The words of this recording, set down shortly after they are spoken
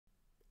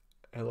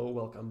Hello,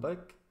 welcome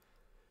back.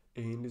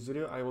 In this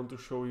video I want to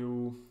show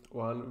you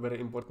one very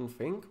important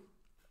thing,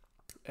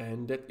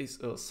 and that is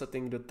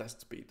setting the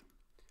test speed.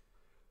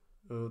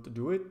 To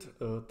do it,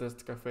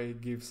 TestCafe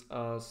gives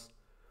us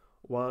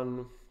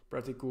one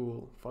pretty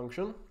cool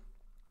function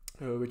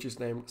which is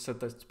named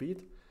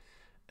setTestSpeed,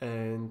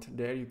 and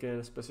there you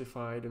can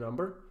specify the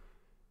number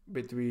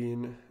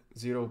between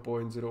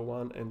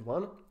 0.01 and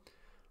 1,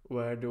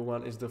 where the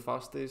 1 is the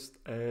fastest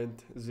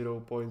and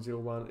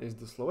 0.01 is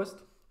the slowest.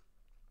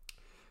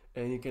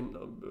 And you can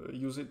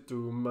use it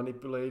to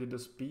manipulate the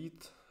speed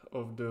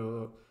of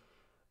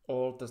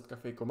all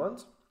TestCafe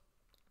commands.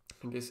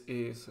 And this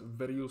is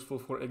very useful,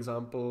 for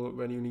example,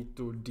 when you need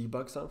to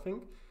debug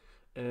something.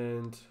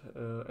 And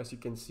as you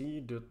can see,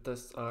 the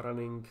tests are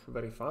running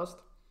very fast.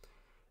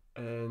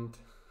 And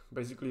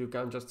basically you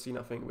can't just see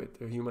nothing with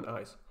human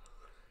eyes.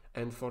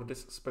 And for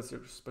this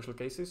special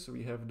cases,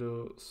 we have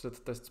the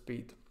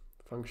setTestSpeed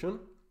function.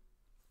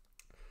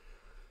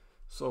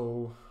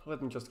 So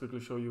let me just quickly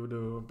show you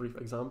the brief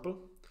example.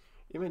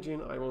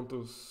 Imagine I want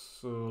to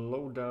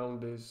slow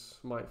down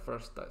my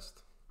first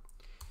test.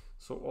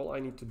 So all I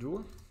need to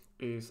do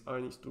is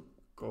I need to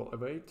call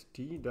await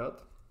t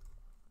dot,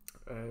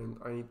 and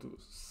I need to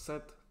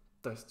set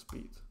test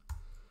speed.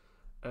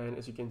 And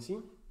as you can see,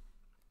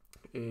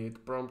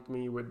 it prompts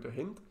me with the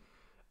hint,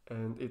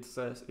 and it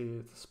says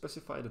it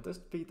specify the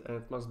test speed and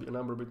it must be a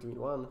number between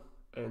 1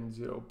 and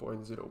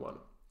 0.01.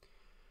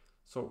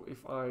 So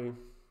if I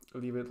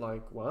leave it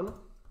like 1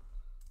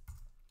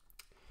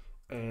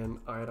 and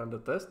I run the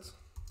tests,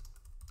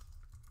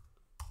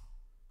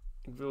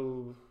 it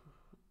will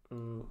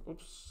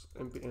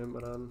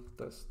npm run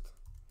test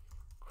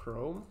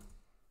chrome.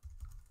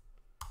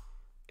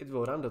 It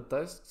will run the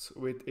tests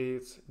with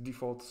its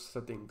default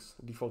settings,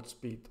 default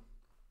speed.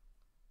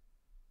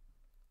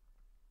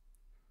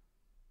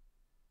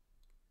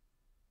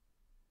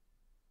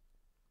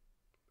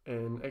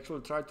 And actually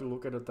try to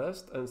look at the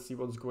test and see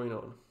what's going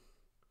on.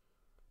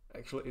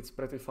 Actually, it's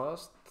pretty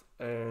fast,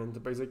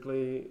 and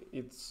basically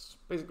it's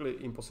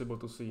impossible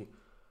to see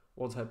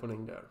what's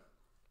happening there.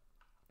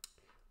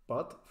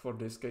 But for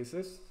these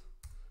cases,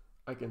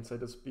 I can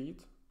set the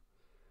speed,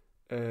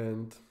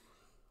 and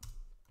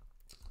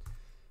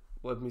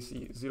let me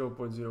see,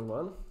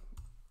 0.01.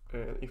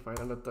 And if I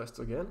run the test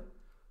again,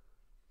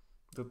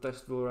 the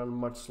test will run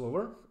much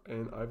slower,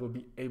 and I will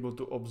be able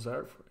to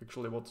observe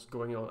actually what's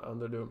going on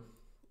under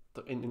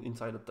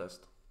inside the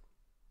test.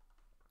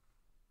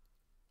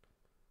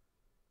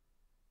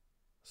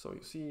 So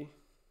you see,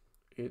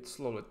 it's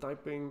slowly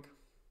typing,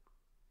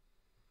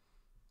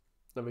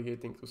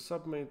 navigating to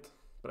submit,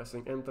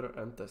 pressing enter,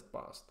 and test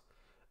passed.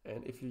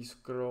 And if you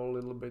scroll a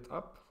little bit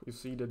up, you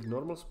see that the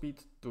normal speed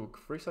took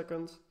 3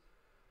 seconds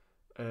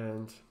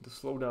and the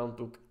slowdown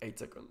took 8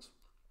 seconds.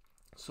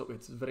 So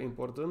it's very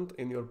important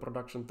in your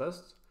production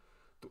tests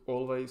to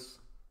always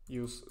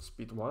use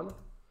speed 1,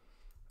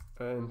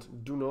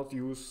 and do not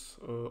use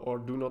or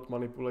do not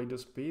manipulate the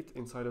speed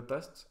inside the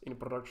tests in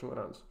production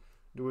runs.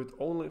 Do it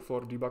only for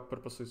debug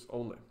purposes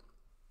only.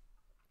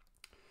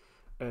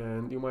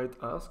 And you might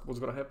ask, what's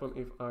gonna happen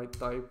if I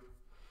type,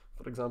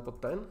 for example,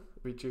 10,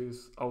 which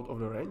is out of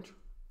the range?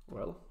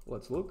 Well,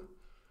 let's look.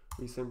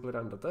 We simply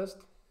run the test.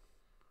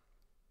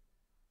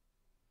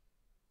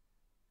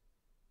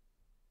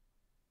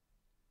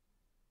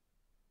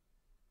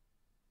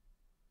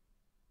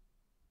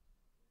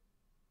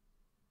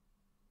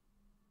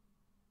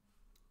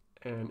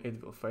 And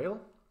it will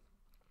fail.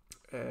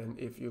 And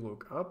if you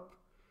look up,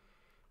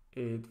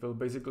 it will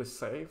basically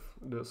save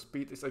the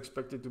speed is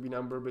expected to be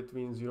number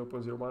between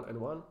 0.01 and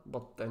 1,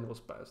 but 10 was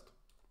passed.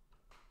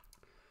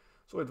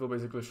 So it will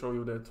basically show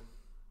you that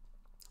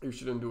you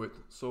shouldn't do it.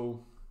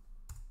 So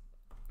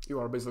you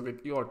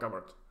are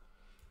covered.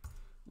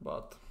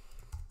 But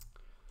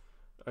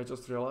I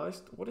just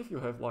realized, what if you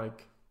have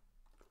like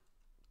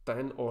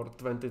 10 or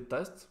 20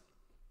 tests,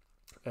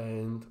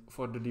 and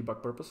for the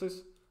debug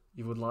purposes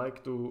you would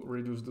like to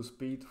reduce the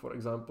speed, for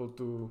example,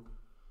 to,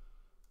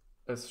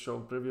 as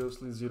shown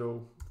previously,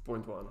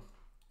 0.1.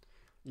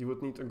 You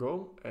would need to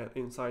go and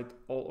inside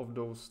all of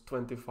those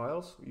 20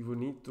 files you would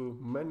need to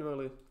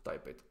manually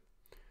type it,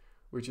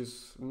 which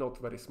is not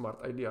very smart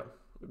idea,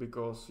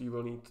 because you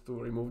will need to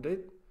remove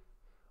it,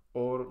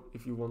 or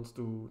if you want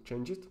to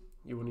change it,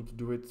 you will need to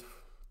do it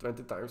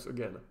 20 times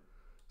again.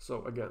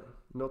 So again,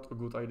 not a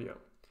good idea.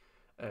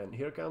 And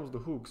here comes the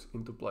hooks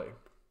into play,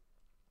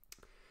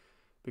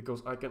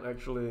 because I can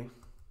actually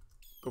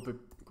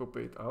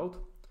copy it out,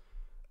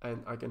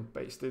 and I can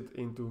paste it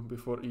into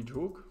before each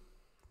hook.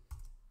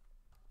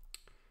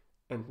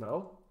 And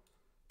now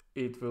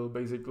it will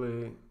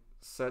basically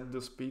set the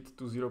speed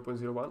to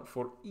 0.01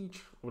 for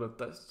each of the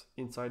tests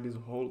inside this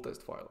whole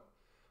test file.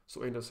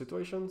 So in the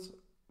situations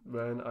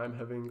when I'm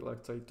having,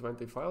 let's say,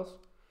 20 files,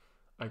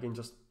 I can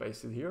just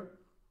paste it here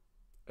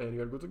and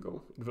you're good to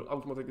go. It will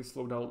automatically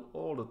slow down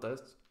all the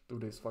tests to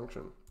this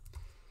function.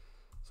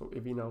 So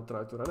if we now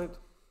try to run it,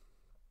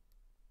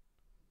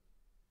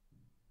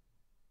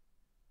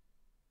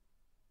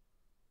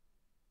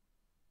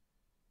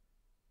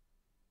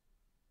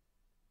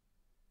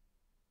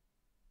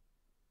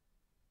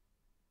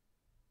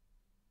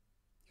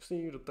 You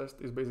see, the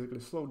test is basically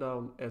slowed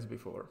down as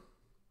before.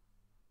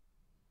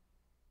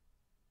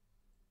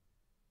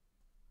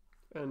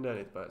 And then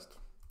it passed.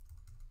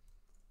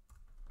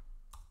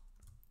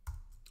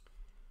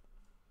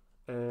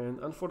 And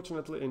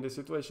unfortunately, in this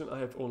situation, I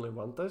have only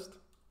one test,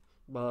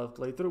 but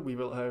later we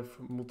will have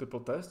multiple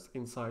tests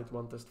inside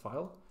one test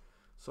file.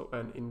 So,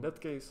 and in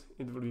that case,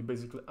 it will be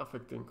basically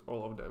affecting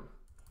all of them.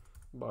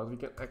 But we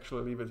can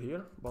actually leave it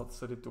here, but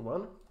set it to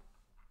 1.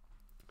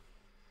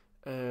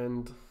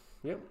 And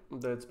yeah,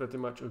 that's pretty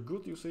much a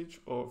good usage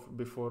of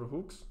before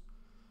hooks.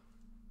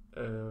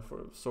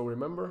 So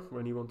remember,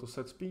 when you want to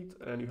set speed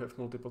and you have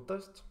multiple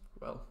tests,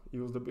 well,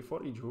 use the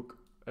before each hook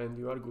and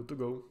you are good to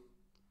go.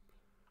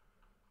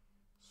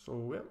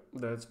 So yeah,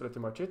 that's pretty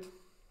much it.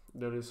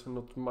 There is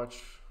not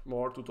much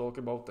more to talk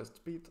about test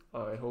speed.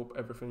 I hope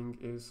everything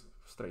is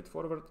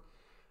straightforward.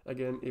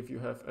 Again, if you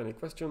have any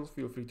questions,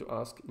 feel free to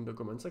ask in the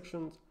comment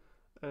section,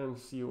 and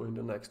see you in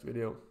the next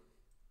video.